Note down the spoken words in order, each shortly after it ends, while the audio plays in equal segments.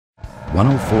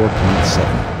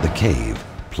104.7 The Cave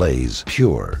plays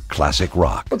pure classic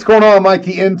rock. What's going on, Mike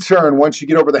the Intern? Once you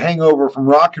get over the hangover from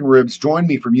Rockin' Ribs, join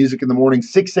me for Music in the Morning,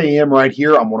 6 a.m. right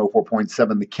here on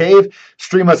 104.7 The Cave.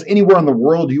 Stream us anywhere in the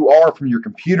world you are from your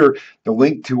computer. The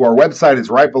link to our website is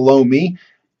right below me.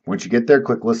 Once you get there,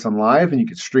 click Listen Live, and you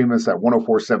can stream us at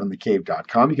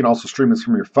 1047thecave.com. You can also stream us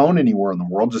from your phone anywhere in the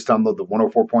world. Just download the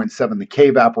 104.7 The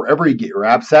Cave app wherever you get your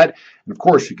apps at. And, of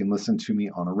course, you can listen to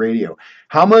me on a radio.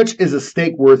 How much is a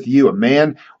steak worth to you? A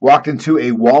man walked into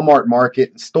a Walmart market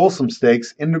and stole some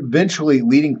steaks, and eventually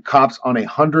leading cops on a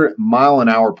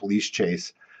 100-mile-an-hour police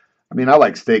chase. I mean, I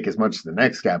like steak as much as the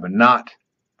next guy, but not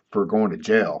for going to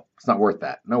jail. It's not worth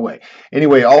that. No way.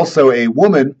 Anyway, also a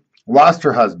woman lost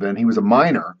her husband. He was a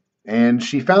miner, and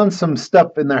she found some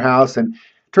stuff in their house, and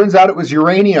turns out it was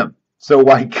uranium. So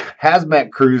while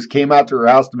hazmat crews came out to her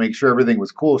house to make sure everything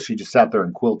was cool, she just sat there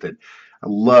and quilted. I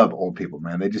love old people,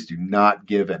 man. They just do not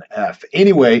give an F.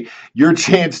 Anyway, your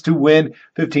chance to win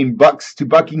 $15 to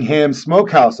Buckingham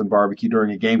Smokehouse and Barbecue during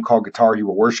a game called Guitar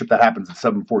Hero Worship. That happens at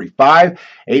 7:45.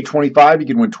 8:25, you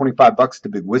can win $25 to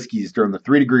Big Whiskeys during the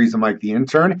 3 Degrees of Mike the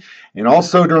Intern. And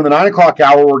also during the 9 o'clock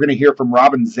hour, we're going to hear from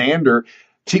Robin Zander,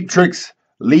 Cheap Trick's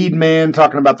lead man,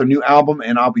 talking about their new album,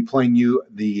 and I'll be playing you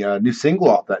the new single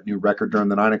off that new record during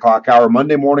the 9 o'clock hour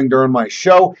Monday morning during my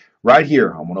show right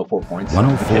here on 104.7.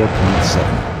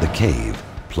 104.7 The Cave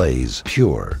plays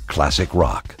pure classic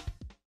rock.